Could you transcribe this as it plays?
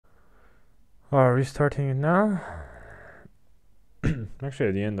Oh, restarting it now? Actually,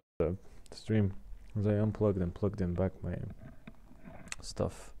 at the end of the stream, as I unplugged and plugged in back my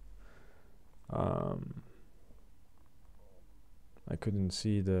stuff, I couldn't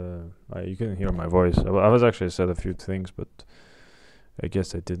see you couldn't hear my voice. I was actually said a few things, but I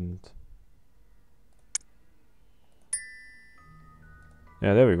guess I didn't.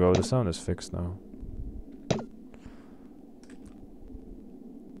 Yeah, there we go. The sound is fixed now.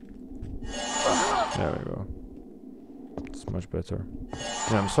 There we go. It's much better.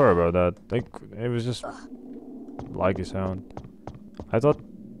 Yeah, I'm sorry about that. Like, it was just laggy sound. I thought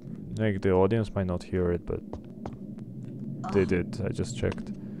like the audience might not hear it, but they did. I just checked.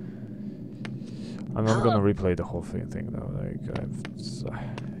 I'm not gonna replay the whole thing though. Like, I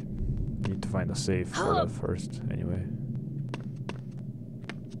need to find a save for that first. Anyway.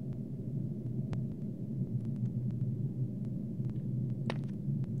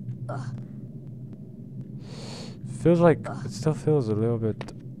 Feels like it still feels a little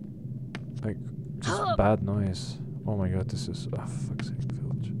bit like just bad noise. Oh my god, this is fuck's sake,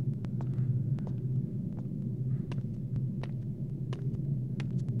 Filch.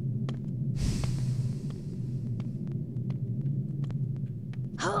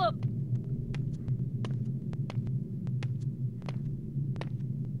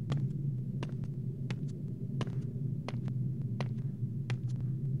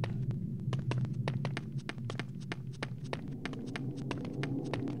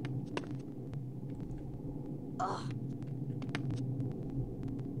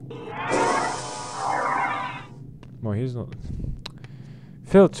 Well, he's not.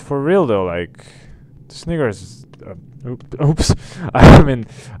 Filch, for real though, like, Sniggers. Oops. I mean,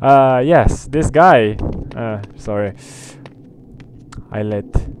 yes, this guy. Sorry. I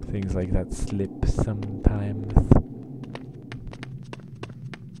let things like that slip sometimes.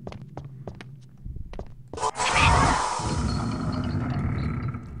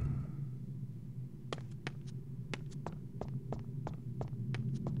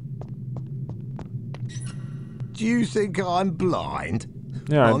 Do you think I'm blind?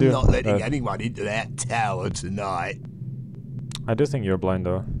 Yeah, I do. I'm not letting anyone into that tower tonight. I do think you're blind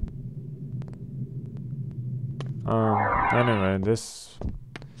though. Anyway, this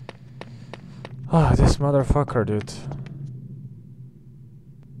motherfucker, dude.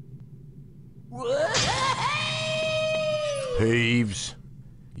 Peeves,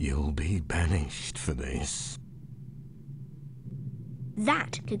 you'll be banished for this.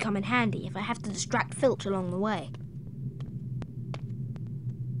 That could come in handy if I have to distract Filch along the way.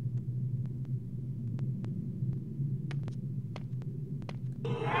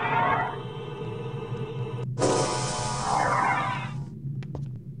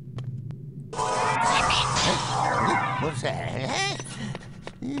 What's that?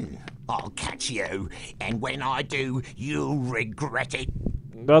 I'll catch you, and when I do, you'll regret it.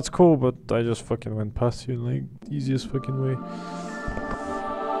 That's cool, but I just fucking went past you like easiest fucking way.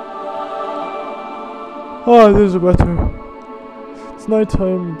 Oh, there's a better. It's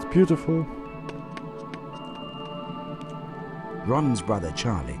nighttime, it's beautiful. Ron's brother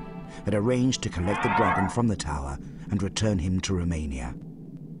Charlie had arranged to collect the dragon from the tower and return him to Romania.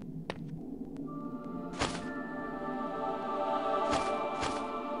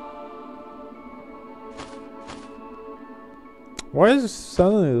 Why is it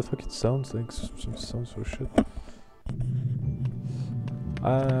suddenly the fucking sounds like sounds so shit?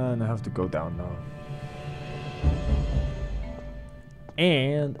 And I have to go down now.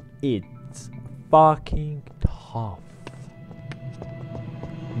 And it's fucking tough.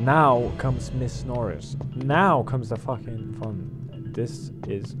 Now comes Miss Norris. Now comes the fucking fun. This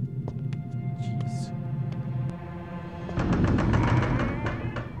is... Jeez.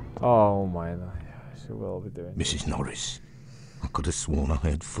 Oh my... She will be doing... Mrs. Norris, I could have sworn I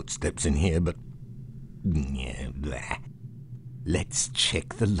heard footsteps in here, but... Yeah, blah. Let's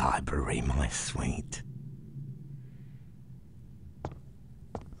check the library, my sweet.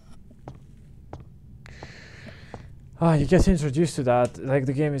 You get introduced to that, like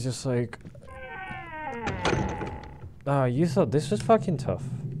the game is just like... you thought this was fucking tough.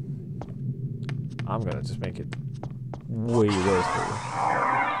 I'm gonna just make it way worse for you.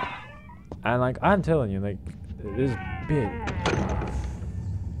 And like, I'm telling you, like, this bitch...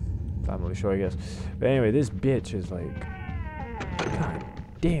 family show, I guess. But anyway, this bitch is like... God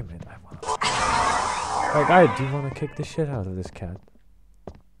damn it, I do want to kick the shit out of this cat.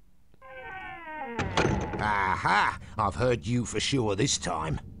 Aha! I've heard you for sure this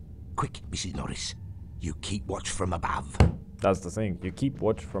time. Quick, Mrs. Norris. You keep watch from above. That's the thing. You keep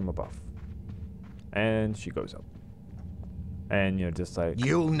watch from above. And she goes up. And you're just like,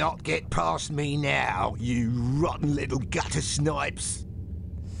 You'll not get past me now, you rotten little gutter snipes.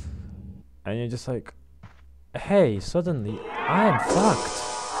 and you're just like, hey, suddenly I am fucked.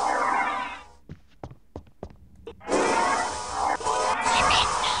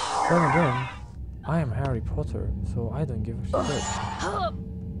 Then again, I am Harry Potter, so I don't give a shit.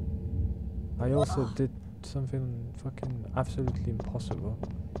 I also did something fucking absolutely impossible.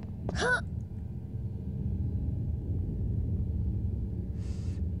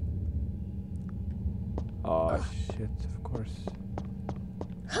 Oh shit, of course.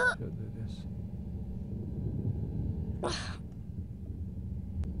 Should do this. I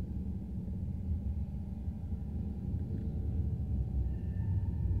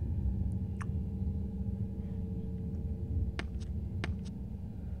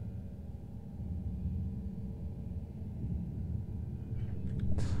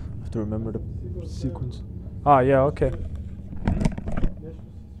have to remember the sequence. Ah, yeah, okay.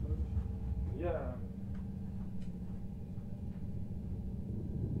 Yeah.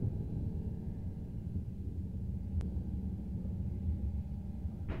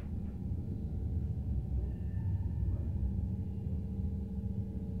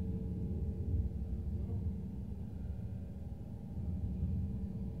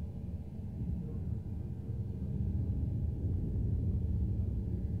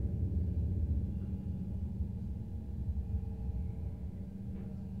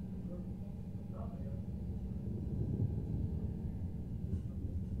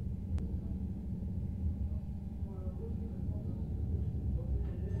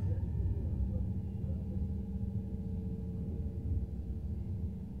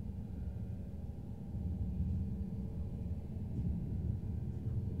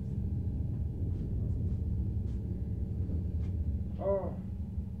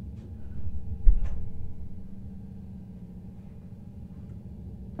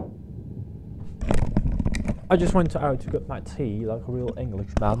 I just went out to get my tea like a real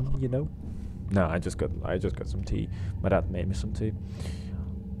Englishman, you know. No, I just got some tea. My dad made me some tea.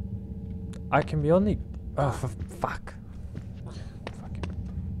 I can be only. Oh, fuck. Fucking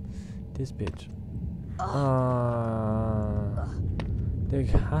this bitch. There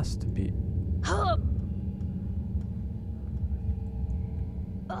has to be.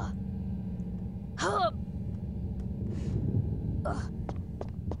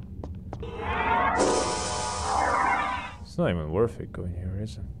 It's not even worth it going here,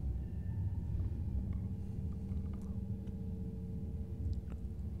 is it?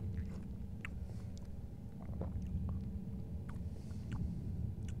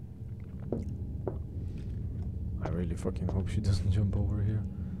 I really fucking hope she doesn't jump over here.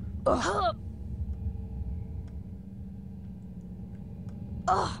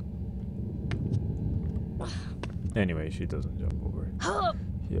 Anyway, she doesn't jump over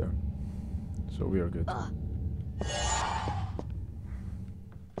here. So we are good.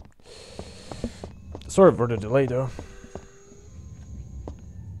 Sorry for the delay though.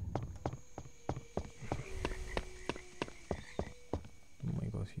 Oh my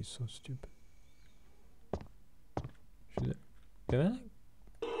god, he's so stupid. Should I? Can I?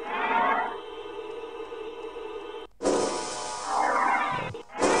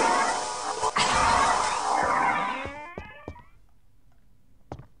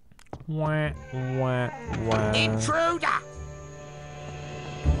 Wah, wah, wah. Intruder!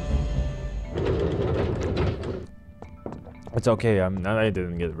 It's okay, I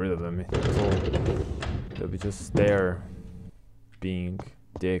didn't get rid of them at all. They'll be just there, being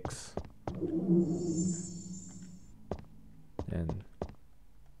dicks. And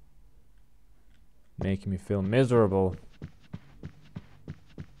making me feel miserable.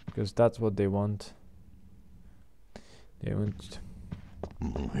 Because that's what they want. They want...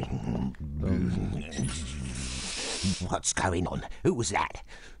 What's going on? Who was that?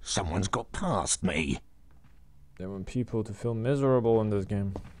 Someone's got past me. They want people to feel miserable in this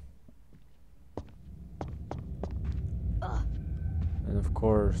game. And of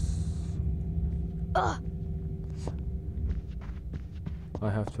course... I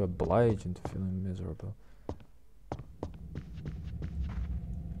have to oblige into feeling miserable.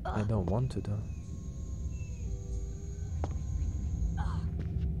 I don't want to though.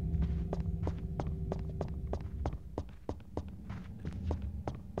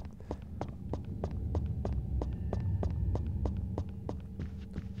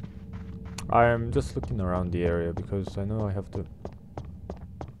 I am just looking around the area because I know I have to.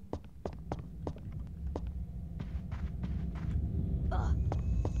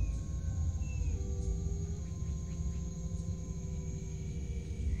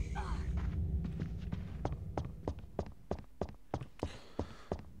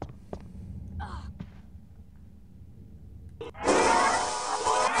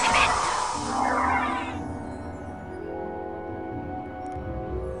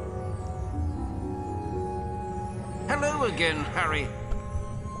 you again, Harry.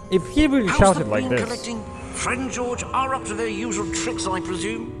 If he really How's shouted the like bean this, collecting? Friend George are up to their usual tricks, I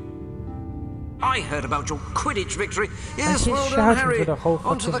presume. I heard about your Quidditch victory. Yes, he's well done, shouting Harry. to the whole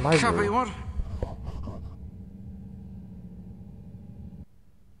Onto the fucking cappy, library. what?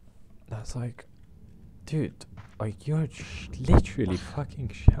 that's like, dude, like you're literally fucking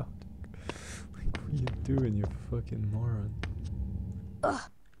shouting. Like, what are you doing, you fucking moron?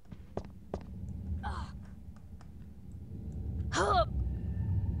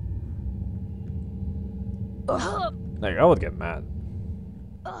 Like, I would get mad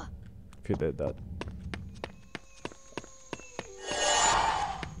if you did that.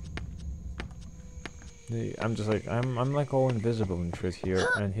 I'm just like, I'm like all invisible and shit here,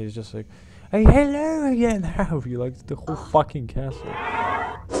 and he's just like, hey, hello again, how are you? Like, the whole fucking castle.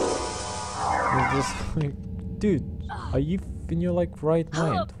 It's just like, dude, are you in your like right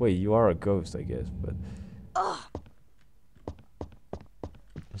mind? Wait, you are a ghost, I guess, but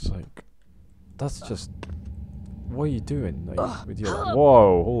it's like, that's just, what are you doing? Like, with your,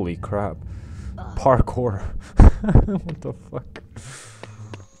 whoa, holy crap, parkour. What the fuck?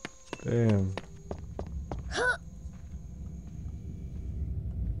 Damn.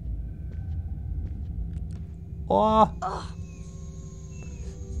 Oh.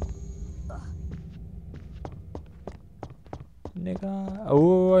 Nigga.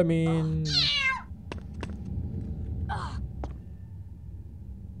 Oh, I mean.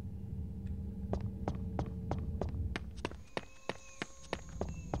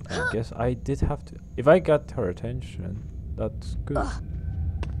 I guess I did have to. If I got her attention, that's good.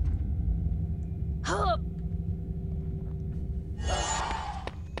 How?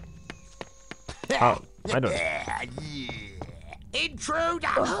 I don't. Intruder!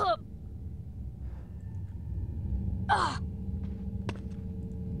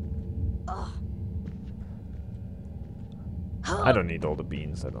 I don't need all the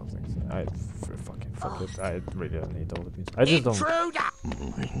beans. I don't think so. Fucking fuck it. I really don't need all the beans. I just don't.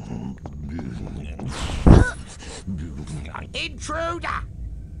 Intruder!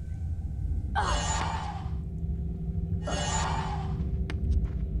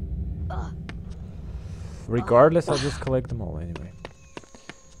 Regardless, I'll just collect them all anyway.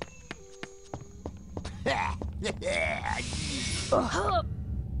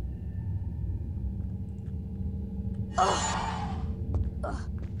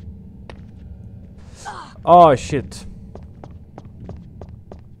 Oh shit.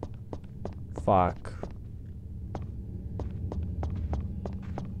 Fuck.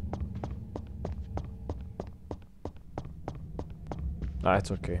 Ah,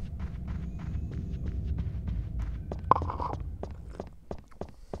 it's okay.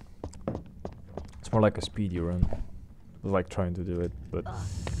 It's more like a speedy run. I was like trying to do it, but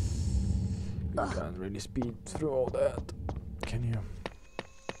you can't really speed through all that, can you?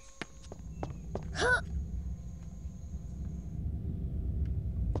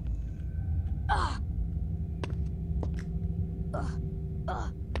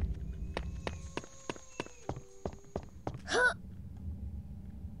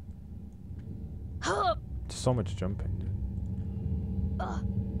 So much jumping, dude.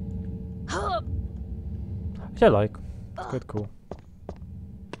 Which I like. It's quite cool.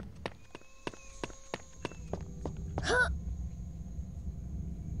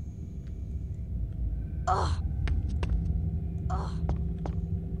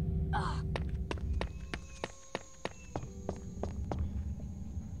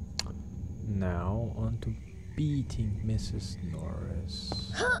 Now on to beating Mrs.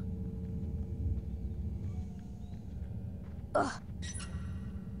 Norris.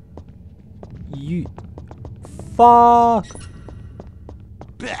 You fuck!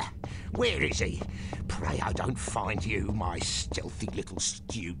 Bah! Where is he? Pray I don't find you, my stealthy little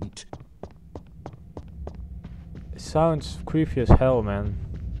student. It sounds creepy as hell, man.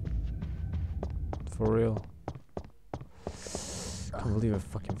 For real. Can't believe I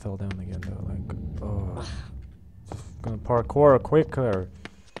fucking fell down again though, like, oh. Just gonna parkour quicker.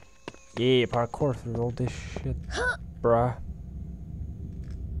 Yeah, parkour through all this shit, bruh.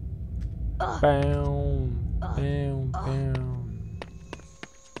 Bam, bam, bam.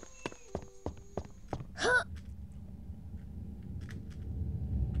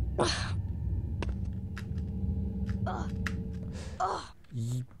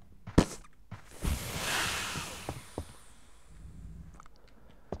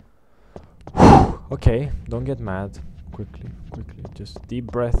 Okay, don't get mad. Quickly, quickly. Just deep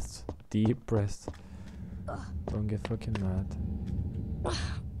breaths. Deep breaths. Don't get fucking mad.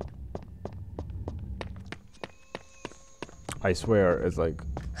 I swear, it's like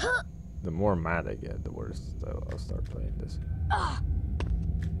The more mad I get, the worse I'll start playing this.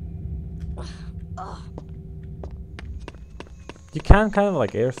 You can kind of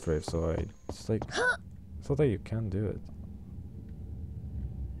like airstrip, so it's like so that you can do it.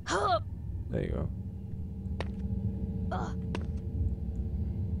 There you go.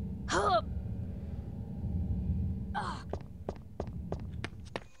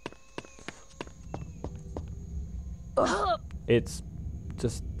 It's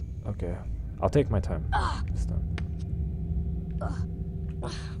just okay. I'll take my time this time.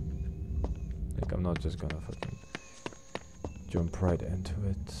 Like I'm not just gonna fucking jump right into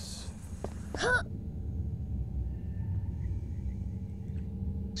it.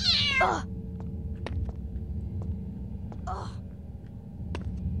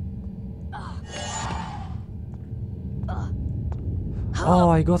 Oh,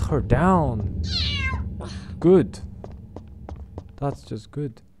 I got her down. Good. That's just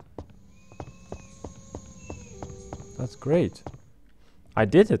good. That's great. I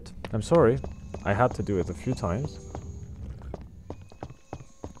did it. I'm sorry. I had to do it a few times.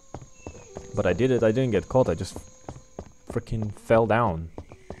 But I did it. I didn't get caught. I just freaking fell down.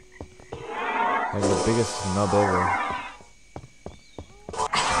 Like the biggest nub ever.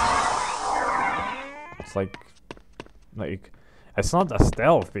 It's like it's not the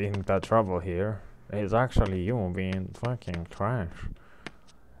stealth being the trouble here. It's actually you being fucking trash.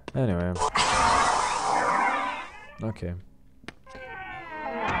 Anyway. Okay.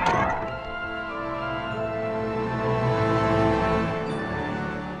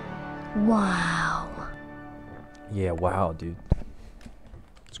 Wow. Yeah, wow, dude.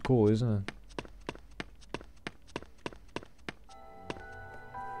 It's cool, isn't it?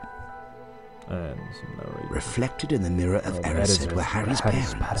 And some narration. Reflected in the mirror of Erised were Harry's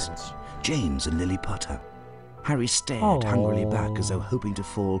parents, James and Lily Potter. Harry stared hungrily back as though hoping to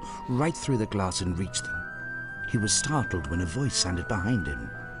fall right through the glass and reach them. He was startled when a voice sounded behind him.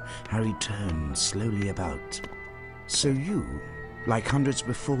 Harry turned slowly about. So you, like hundreds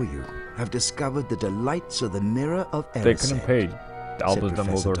before you, have discovered the delights of the mirror of Erised. They couldn't pay Albus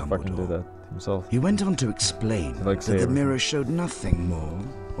Dumbledore fucking did that himself. He went on to explain that the mirror showed nothing more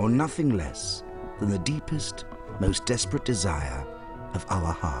or nothing less than the deepest, most desperate desire of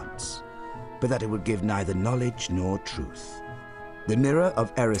our hearts, but that it would give neither knowledge nor truth. The mirror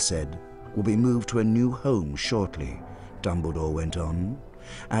of Erised will be moved to a new home shortly, Dumbledore went on,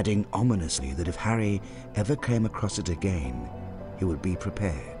 adding ominously that if Harry ever came across it again, he would be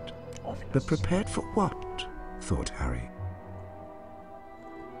prepared. But prepared for what? Thought Harry.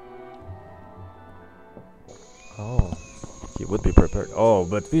 Oh, he would be prepared. Oh,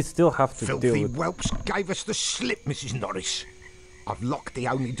 but we still have to Filthy deal with... whelps gave us the slip, Mrs. Norris. I've locked the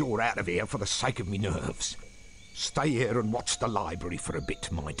only door out of here for the sake of me nerves. Stay here and watch the library for a bit,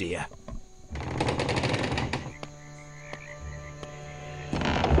 my dear.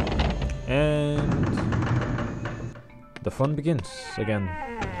 And the fun begins again.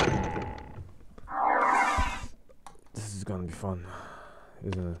 This is gonna be fun,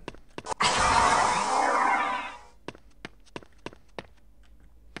 isn't it?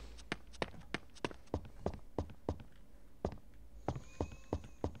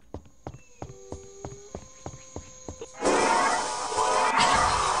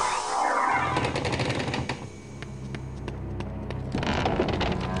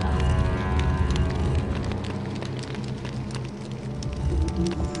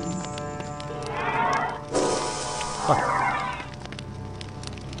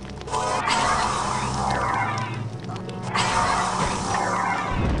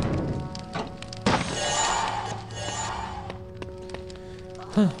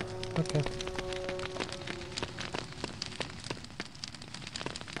 Okay.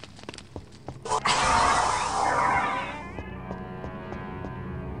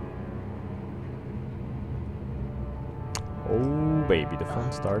 Oh baby, the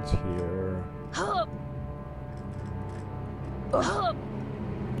fun starts here.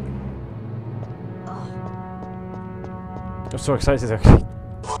 I'm so excited actually.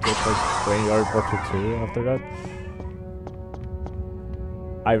 Just like playing Harry Potter 2 after that.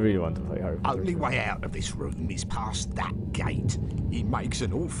 I really want to play Harry Potter. Only way out of this room is past that gate. It makes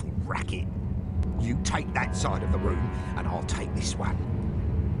an awful racket. You take that side of the room, and I'll take this one.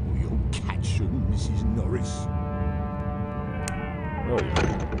 You'll catch them, Mrs. Norris. Oh,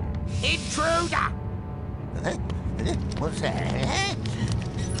 yeah. Intruder! What's that?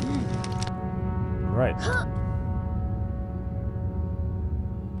 Right.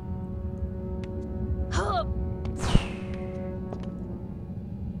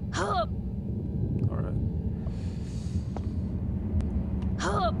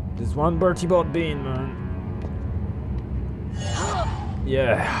 This one Bertie Bot bean, man.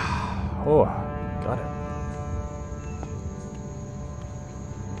 Yeah. Oh, got it.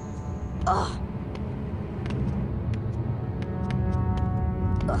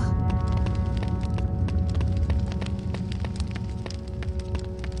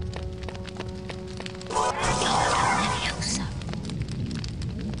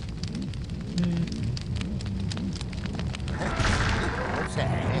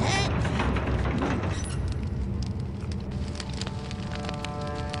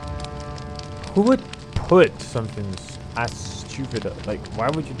 Who would put something as stupid? Like, why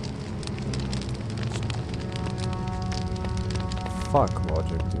would you? Fuck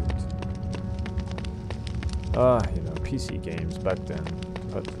logic, dude. You know, PC games back then.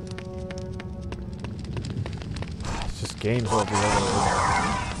 But it's just games altogether.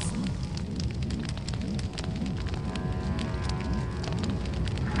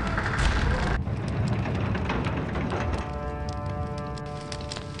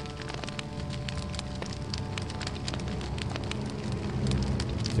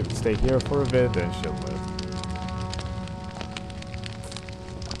 Stay here for a bit, then she'll live.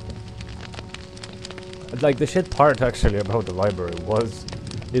 Like, the shit part actually about the library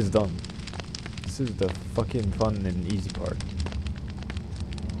is done. This is the fucking fun and easy part.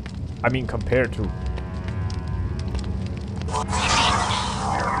 I mean, compared to.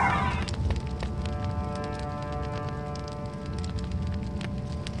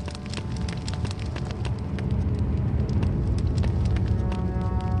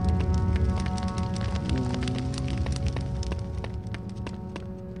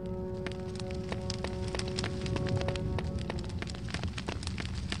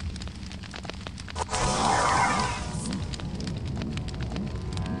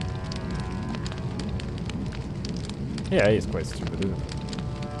 Yeah, he's quite stupid, isn't he?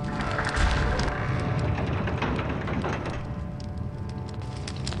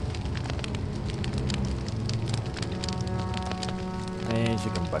 And she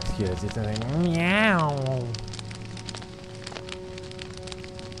comes back here, she's like, meow.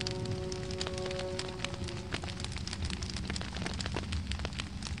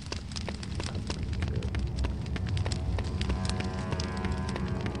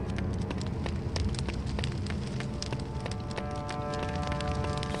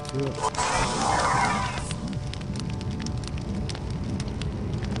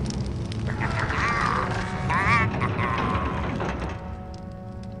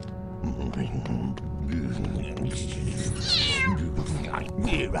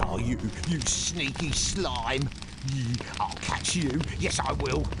 Where are you, you sneaky slime? I'll catch you. Yes, I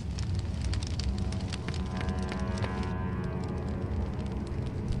will.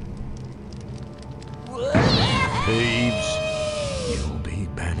 Thieves, you'll be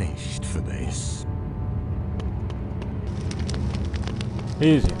banished for this.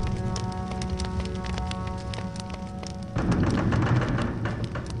 Easy.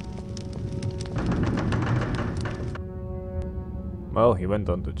 Well, he went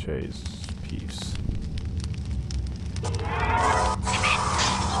on to chase peace.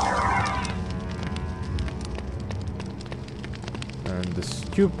 And the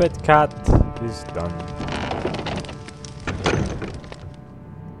stupid cat is done.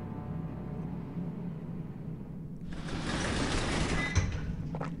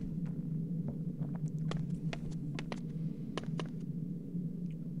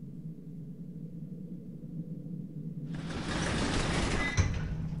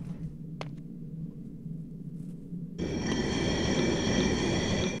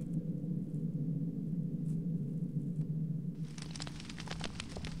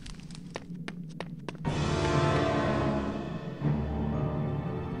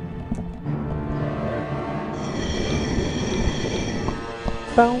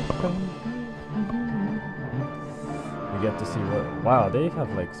 We get to see what. Wow, they have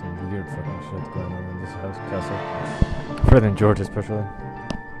like some weird fucking shit going on in this house castle. Fred and George especially.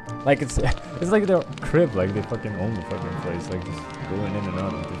 Like it's like their crib, like they fucking own the fucking place, like just going in and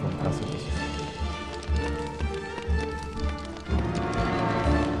out of different passages.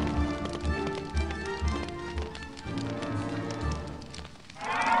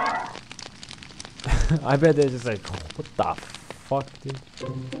 I bet they're just like, what the fuck, dude?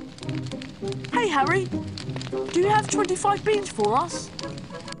 Hey, Harry. Do you have 25 beans for us?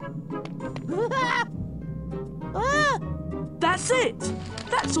 That's it.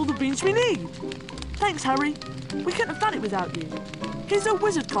 That's all the beans we need. Thanks, Harry. We couldn't have done it without you. Here's a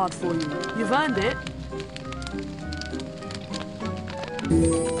wizard card for you. You've earned it.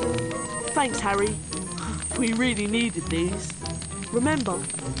 Thanks, Harry. We really needed these. Remember,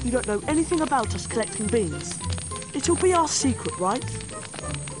 you don't know anything about us collecting beans. It'll be our secret, right?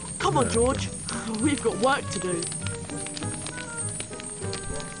 Come on, George. We've got work to do.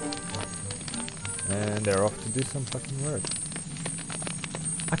 And they're off to do some fucking work.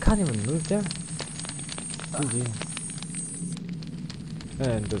 I can't even move there. GG.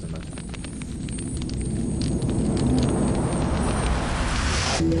 And it doesn't matter.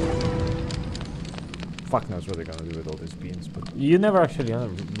 Fuck knows what they're gonna do with all these beans, but you never actually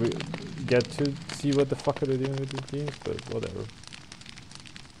get to see what the fuck are they doing with these beans, but whatever.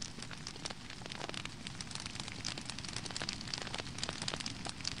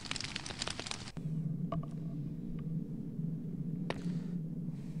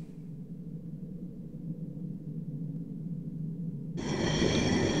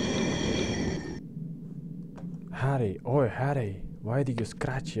 Harry, oi Harry, why did you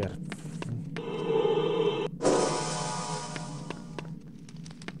scratch your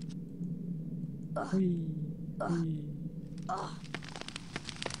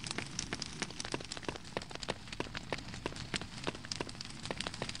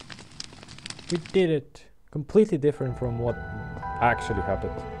We did it! Completely different from what actually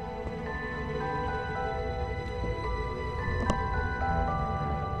happened.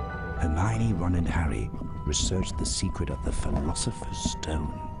 Hermione, Ron and Harry researched the secret of the Philosopher's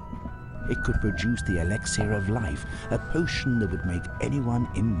Stone. It could produce the elixir of life, a potion that would make anyone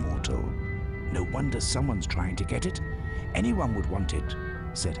immortal. No wonder someone's trying to get it. Anyone would want it,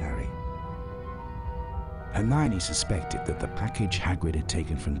 said Harry. Hermione suspected that the package Hagrid had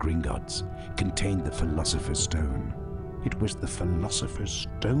taken from Gringotts contained the Philosopher's Stone. It was the Philosopher's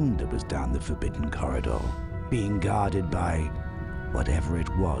Stone that was down the forbidden corridor, being guarded by whatever it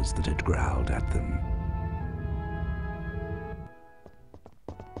was that had growled at them.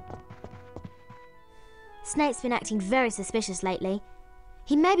 Snape's been acting very suspicious lately.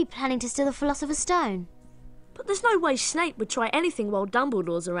 He may be planning to steal the Philosopher's Stone. But there's no way Snape would try anything while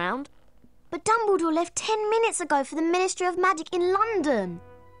Dumbledore's around. But Dumbledore left 10 minutes ago for the Ministry of Magic in London.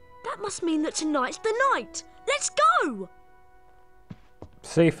 That must mean that tonight's the night. Let's go!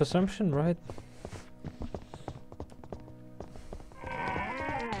 Safe assumption, right?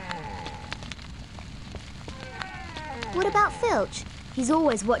 What about Filch? He's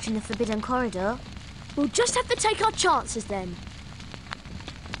always watching the Forbidden Corridor. We'll just have to take our chances then.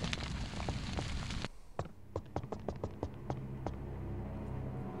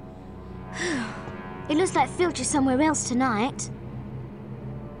 It looks like Filch is somewhere else tonight.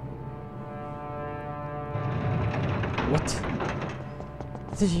 What?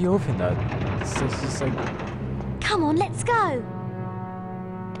 Did you open that? It's just like... Come on, let's go!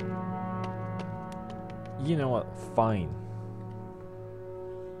 You know what? Fine.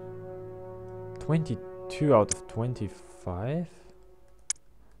 22 out of 25?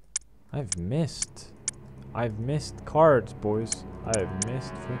 I've missed cards, boys. I've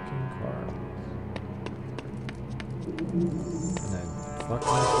missed freaking cards. And then fuck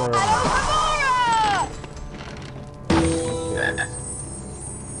my sword.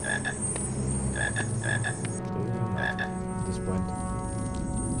 At this point.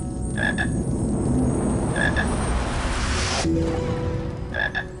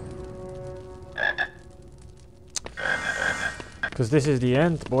 Because this is the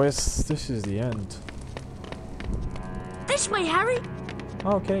end, boys. This is the end. This way, Harry.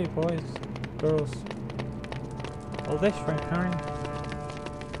 Okay, boys, girls. All this way, Harry.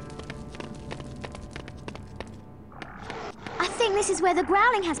 I think this is where the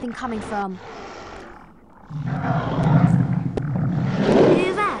growling has been coming from.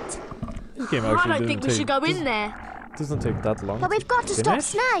 Hear that? This game I actually don't think we should go in there. Doesn't take that long. But we've got to stop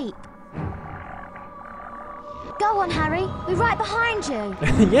Snape. Go on, Harry. We're right behind you.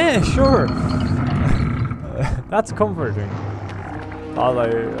 Yeah, sure. That's comforting.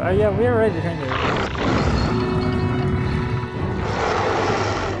 Although, yeah, we're already kind of.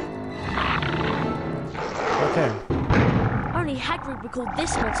 Okay. Only Hagrid would call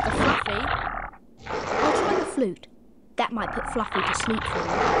this monster Fluffy. I'll try the flute. That might put Fluffy to sleep for you.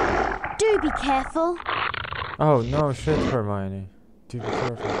 Do be careful. Oh no, shit, Hermione. Do be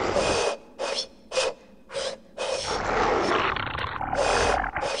careful.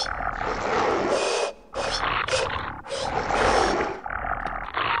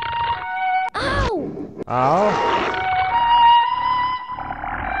 Ow! Ow!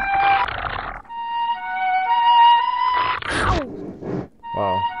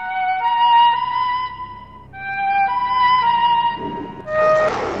 Wow.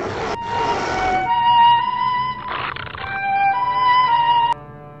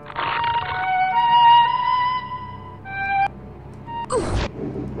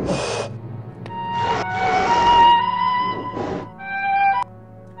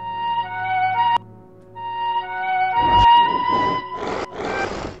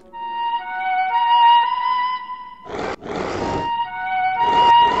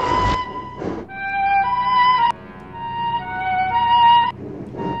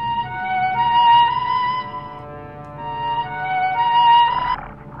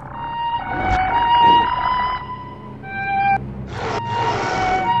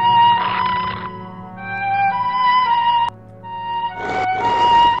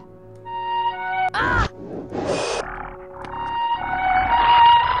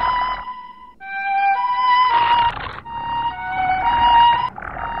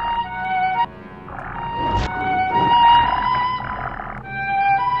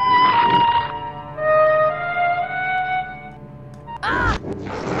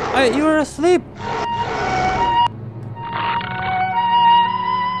 Hey, you were asleep.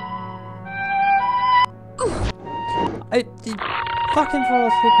 I fucking fall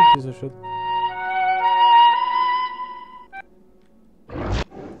asleep, you piece of shit.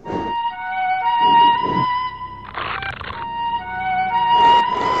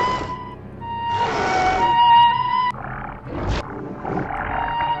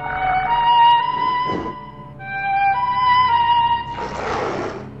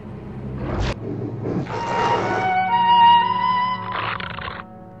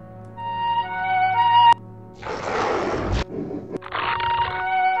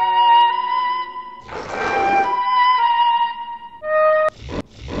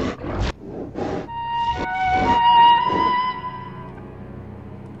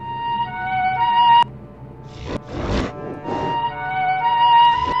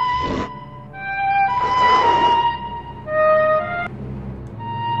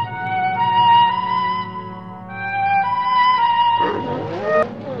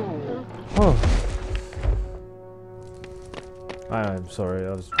 Oh. I'm sorry,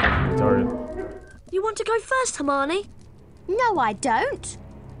 I was retarded. You want to go first, Hermione? No, I don't.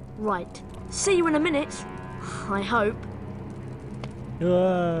 Right. See you in a minute. I hope.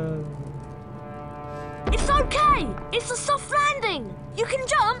 It's okay! It's a soft landing! You can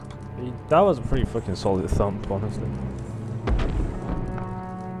jump! That was a pretty fucking solid thump, honestly.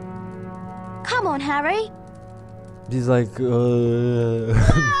 Come on, Harry. He's like,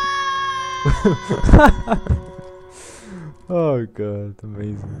 oh god,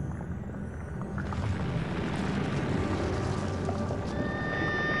 amazing.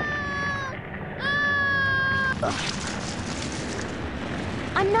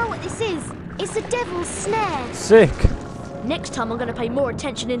 I know what this is. It's a devil's snare. Sick. Next time I'm going to pay more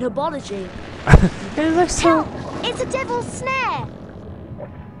attention in herbology. It's like so. Help! It's a devil's snare.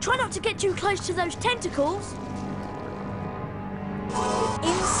 Try not to get too close to those tentacles.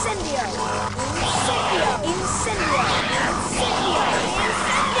 Incendio! Incendio! Incendio! Incendio!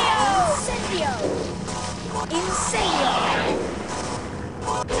 Incendio!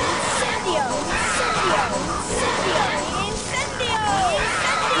 Incendio! Incendio! Incendio!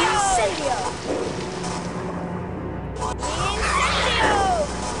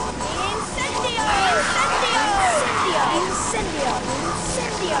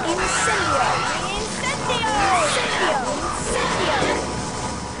 Incendio! Incendio!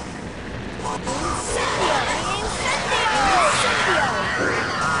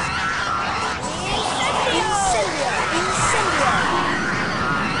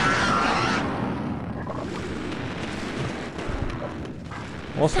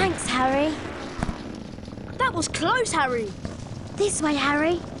 Awesome. Thanks, Harry. That was close, Harry. This way,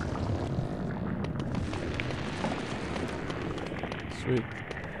 Harry. Sweet.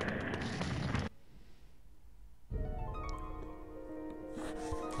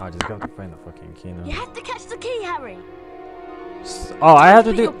 I just got to find the fucking key now. You have to catch the key, Harry. Oh, I have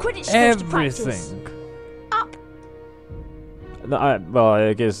to Put do your Quidditch skills to practice. everything. Up. No, well,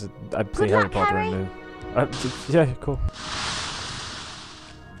 I guess I play Good Harry luck, Potter Harry. and yeah, cool.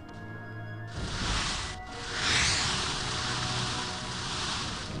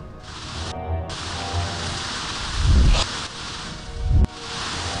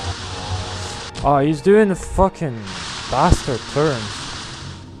 Oh, he's doing the fucking bastard turns.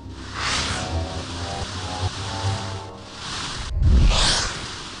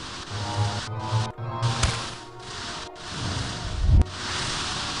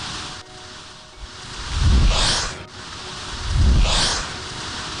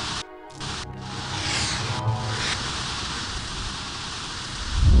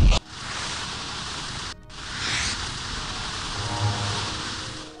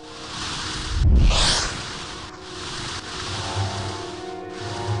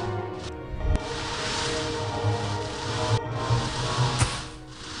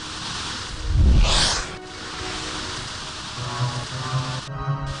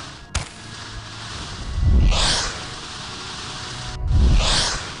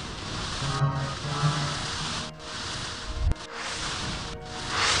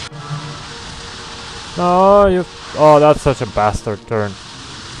 No, you. Oh, that's such a bastard turn.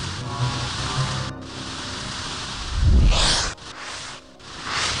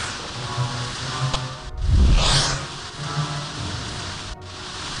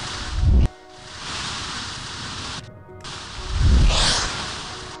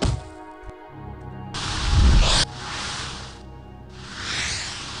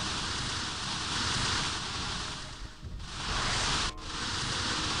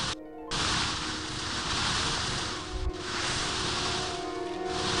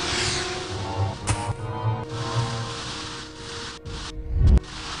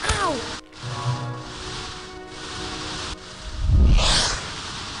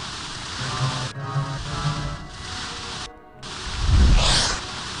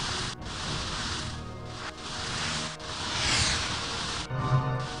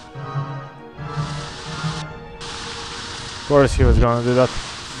 course he was gonna do that.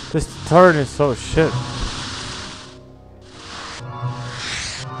 This turn is so shit.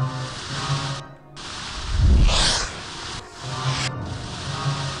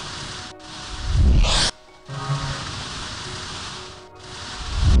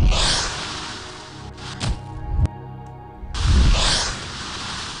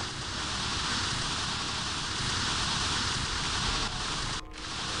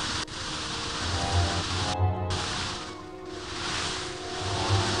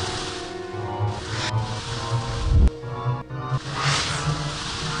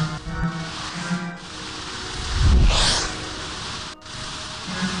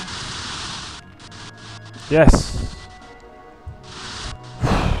 Yes!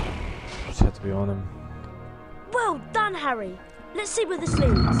 Just had to be on him. Well done, Harry. Let's see where this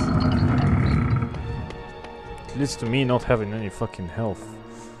leads. It leads to me not having any fucking health.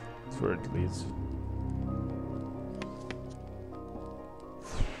 That's where it leads.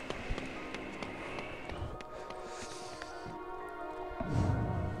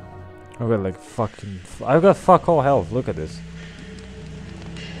 I've got like fucking... I've got fuck all health, look at this.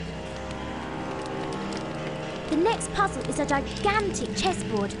 The next puzzle is a gigantic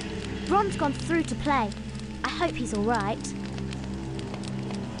chessboard. Ron's gone through to play. I hope he's alright.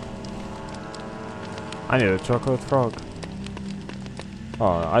 I need a chocolate frog. Oh,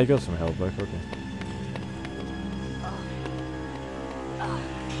 I got some help back, okay.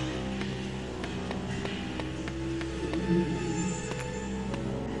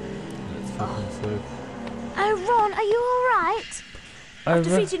 Let's fucking flip. Oh, Ron, are you alright? I've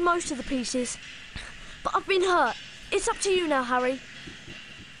defeated most of the pieces, but I've been hurt. It's up to you now, Harry.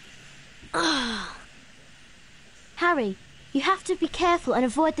 Harry, you have to be careful and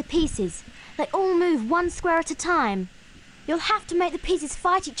avoid the pieces. They all move one square at a time. You'll have to make the pieces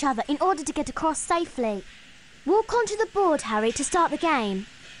fight each other in order to get across safely. Walk onto the board, Harry, to start the game.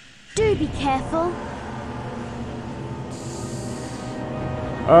 Do be careful.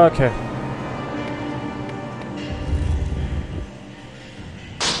 Okay.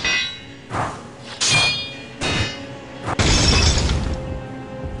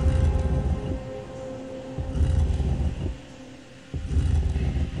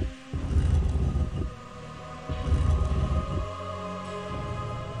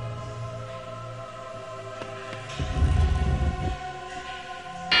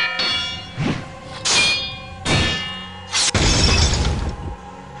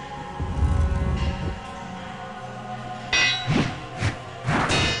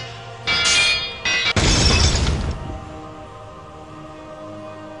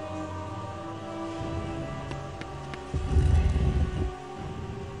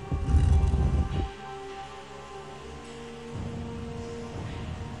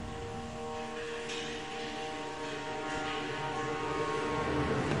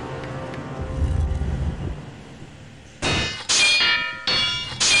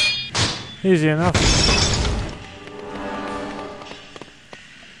 Easy enough.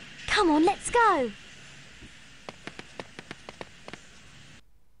 Come on, let's go.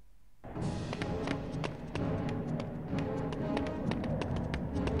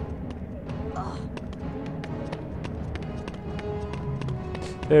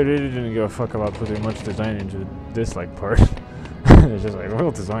 They really didn't give a fuck about putting much design into this like part. It's just like,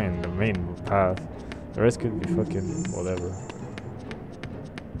 we'll design the main path. The rest could be fucking whatever.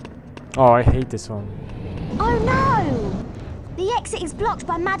 Oh, I hate this one. Oh no! The exit is blocked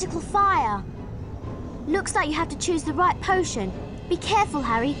by magical fire. Looks like you have to choose the right potion. Be careful,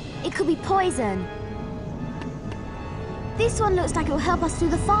 Harry. It could be poison. This one looks like it will help us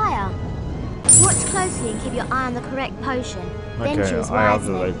through the fire. Watch closely and keep your eye on the correct potion. Then Okay, choose I have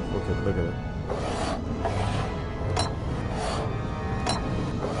to wisely. like look at it.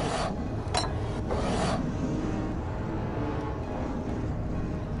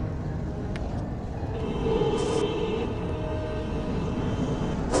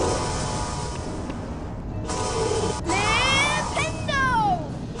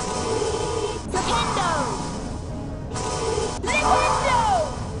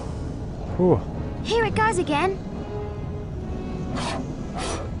 Ooh. Here it goes again.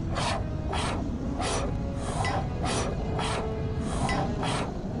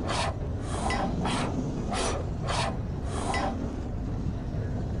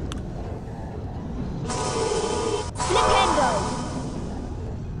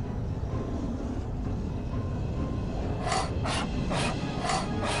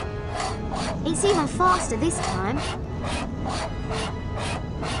 It's even faster this time.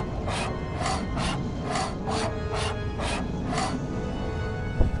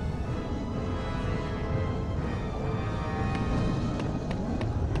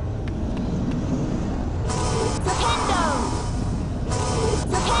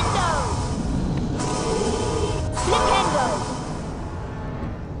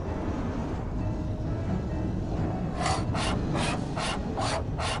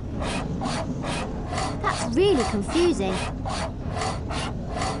 really confusing.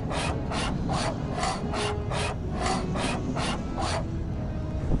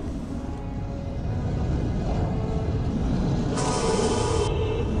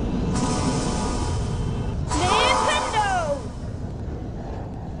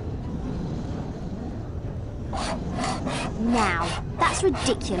 Now, that's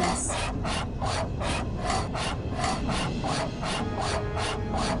ridiculous.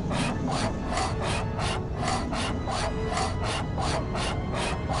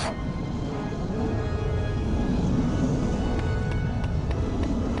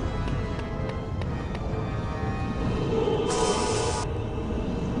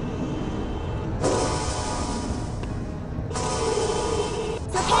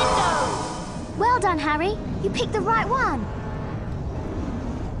 Well done, Harry. You picked the right one.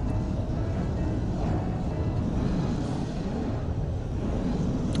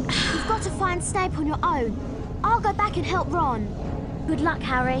 You've got to find Snape on your own. I'll go back and help Ron. Good luck,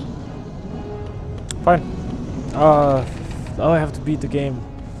 Harry. Fine. Oh, I have to beat the game.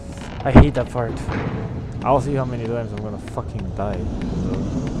 I hate that part. I'll see how many times I'm gonna fucking die. So.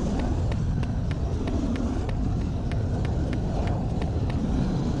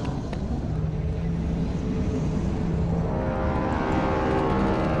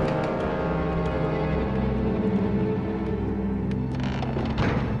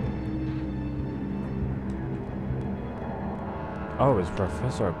 Oh, it's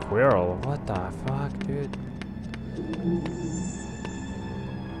Professor Quirrell. What the fuck, dude?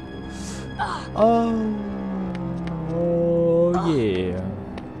 Oh yeah.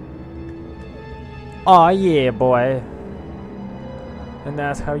 Oh yeah, boy. And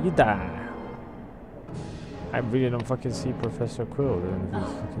that's how you die. I really don't fucking see Professor Quirrell then if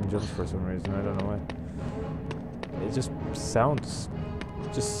he fucking jumps for some reason. I don't know why. It just sounds,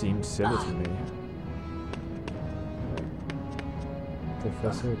 just seems silly to me.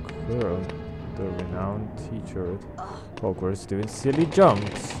 Professor Quirrell, the renowned teacher at Hogwarts, doing silly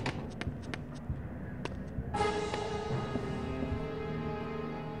jumps.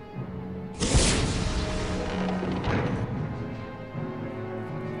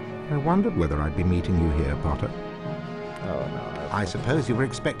 I wondered whether I'd be meeting you here, Potter. Oh no. I suppose you were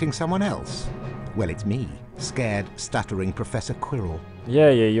expecting someone else. Well, it's me, scared, stuttering Professor Quirrell. Yeah,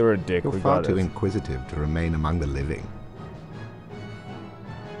 you're a dick. You're far too inquisitive to remain among the living.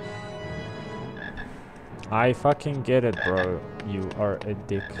 I fucking get it, bro. You are a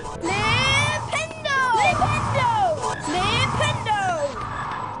dick. Nintendo! Nintendo! Nintendo!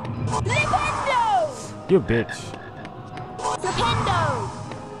 Nintendo! You bitch. Nintendo!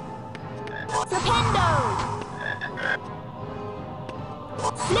 Nintendo!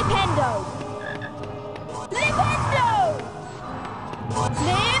 Nintendo! Nintendo! Nintendo!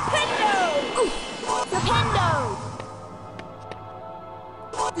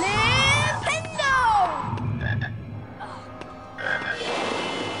 Nintendo!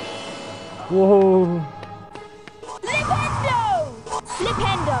 Whoa. Flipendo!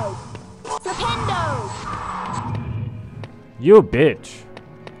 Flipendo! Flipendo! You bitch.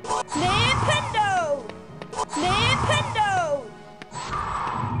 Nintendo! Nintendo!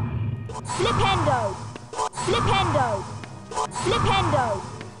 Flipendo! Flipendo! Flipendo!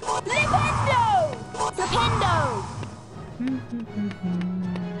 Flipendo! Flipendo!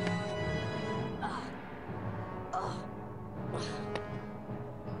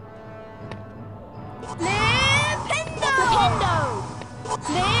 Nintendo!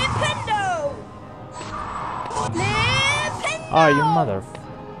 Nintendo! Ah, you mother.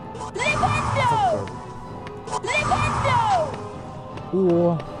 Nintendo! Nintendo!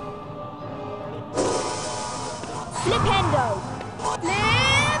 Ooh. Nintendo!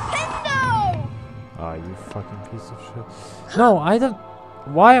 Nintendo! Ah, you fucking piece of shit. No, I don't.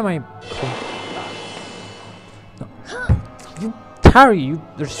 Why am I? No. You, Harry,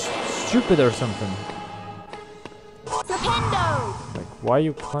 you're stupid or something. Nintendo! Like, why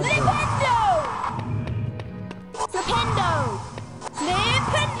you punching? Nintendo! Nintendo!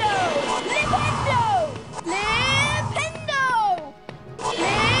 Nintendo! Nintendo! Nintendo!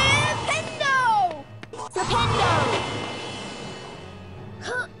 Nintendo! Nintendo!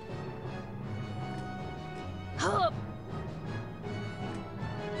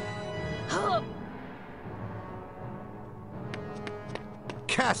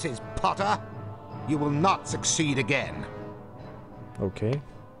 Curses, Potter! You will not succeed again. Okay.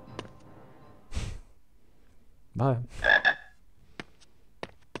 Bye.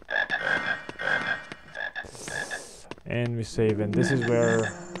 And we save, and this is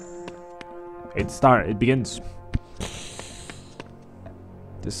where it begins.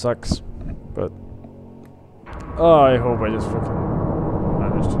 This sucks, but Oh, I hope I just fucking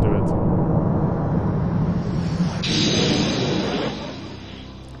managed to do it.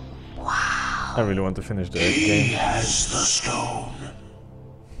 Wow. I really want to finish the game. He has the stone.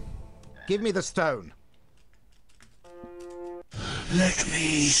 Give me the stone. Let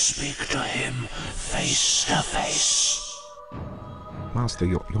me speak to him face to face. Master,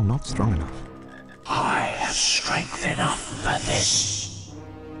 you're not strong enough. I have strength enough for this.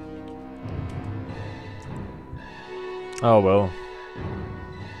 Oh well.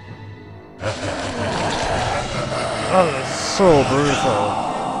 Oh, that's so brutal.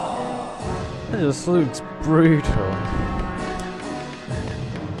 It just looks brutal.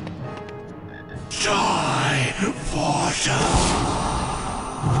 Die, Porter!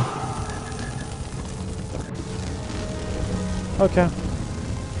 Okay.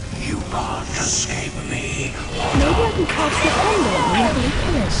 You can't escape me. Maybe I can cast the thunder and be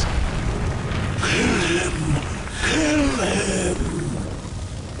finished. Kill him! Kill him!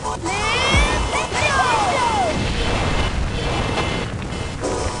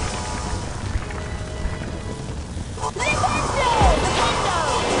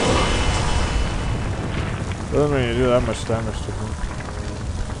 Doesn't really do that much damage to him.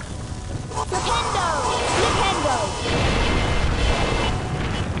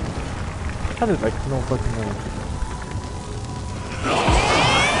 How did like no fucking know?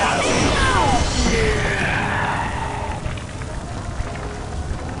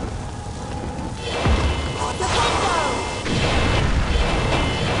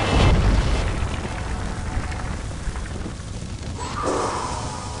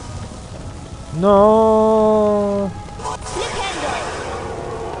 No.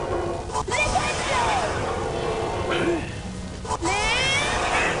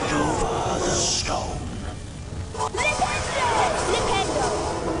 Hand over the stone.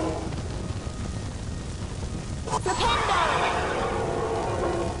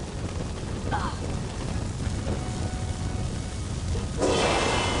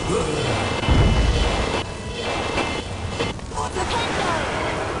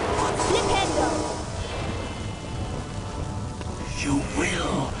 You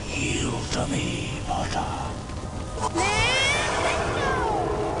will yield to me, Potter.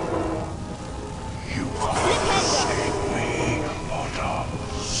 You can't escape me, Potter.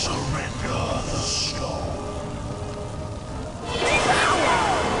 Surrender the stone.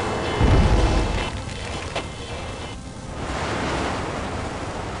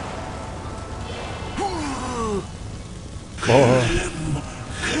 Oh. Kill him!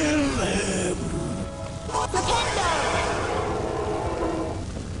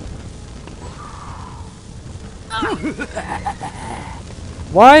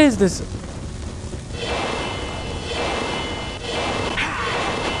 Why is this?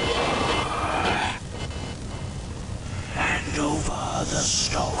 Hand over the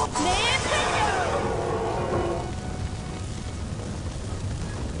stone.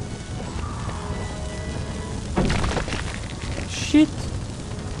 Shit.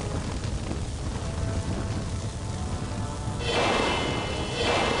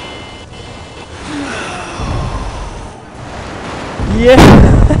 Yes!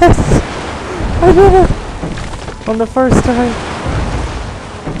 I did it! On the first time!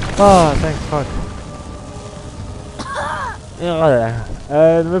 Oh, thank fuck.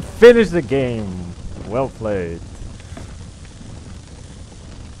 And we finished the game. Well played.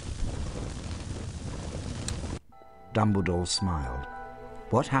 Dumbledore smiled.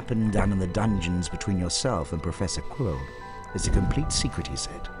 What happened down in the dungeons between yourself and Professor Quirrell is a complete secret, he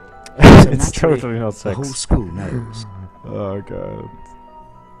said. So It's totally not the sex. whole school knows. Oh god.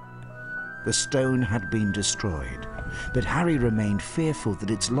 The stone had been destroyed, but Harry remained fearful that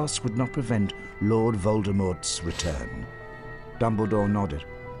its loss would not prevent Lord Voldemort's return. Dumbledore nodded,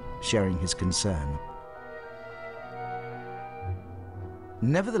 sharing his concern.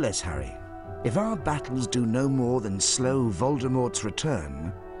 Nevertheless, Harry, if our battles do no more than slow Voldemort's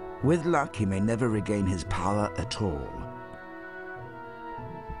return, with luck he may never regain his power at all.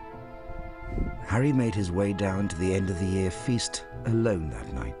 Harry made his way down to the end of the year feast alone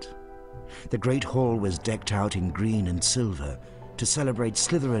that night. The Great Hall was decked out in green and silver to celebrate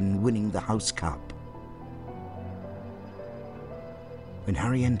Slytherin winning the House Cup. When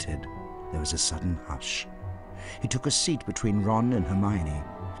Harry entered, there was a sudden hush. He took a seat between Ron and Hermione,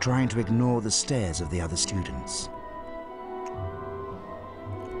 trying to ignore the stares of the other students.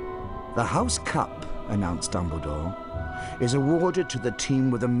 The House Cup, announced Dumbledore, is awarded to the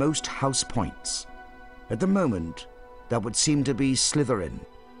team with the most house points. At the moment, that would seem to be Slytherin.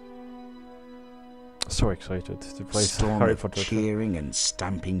 So excited to play Storm Harry of Potter. cheering and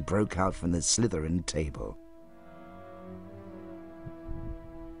stamping broke out from the Slytherin table.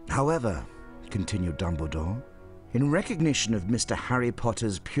 However, continued Dumbledore, in recognition of Mr. Harry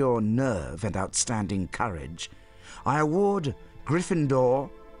Potter's pure nerve and outstanding courage, I award Gryffindor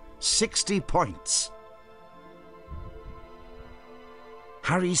 60 points.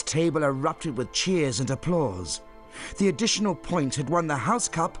 Harry's table erupted with cheers and applause. The additional point had won the House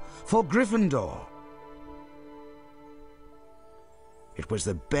Cup for Gryffindor. It was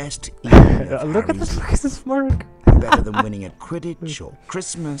the best evening of look at Harry's this mark. better than winning at Quidditch or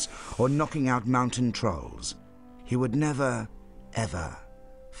Christmas or knocking out mountain trolls. He would never, ever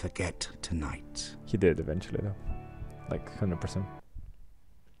forget tonight. He did eventually, though. Like 100%.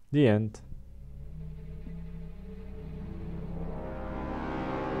 The end.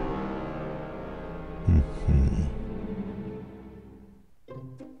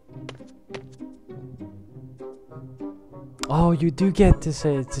 Oh, you do get to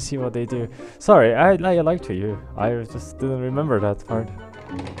see what they do. Sorry, I lied to you. I just didn't remember that part.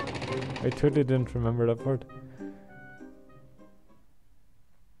 I totally didn't remember that part.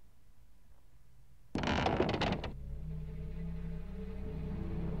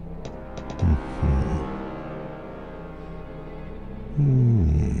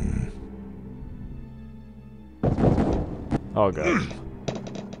 Oh god.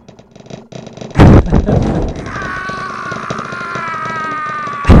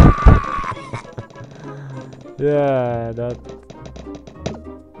 Yeah, that.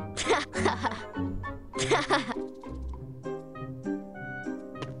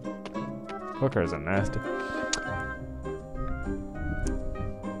 Hookers are nasty.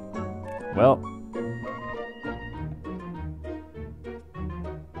 Well.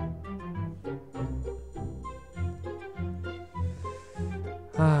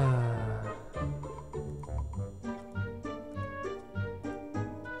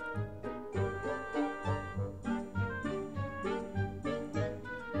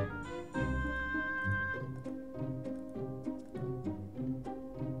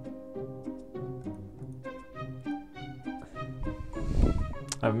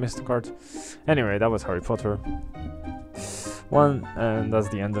 I've missed the cards. Anyway, that was Harry Potter 1, and that's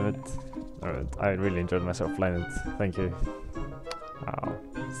the end of it. I really enjoyed myself playing it. Thank you. I'll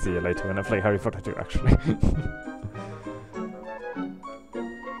see you later when I play Harry Potter 2, actually.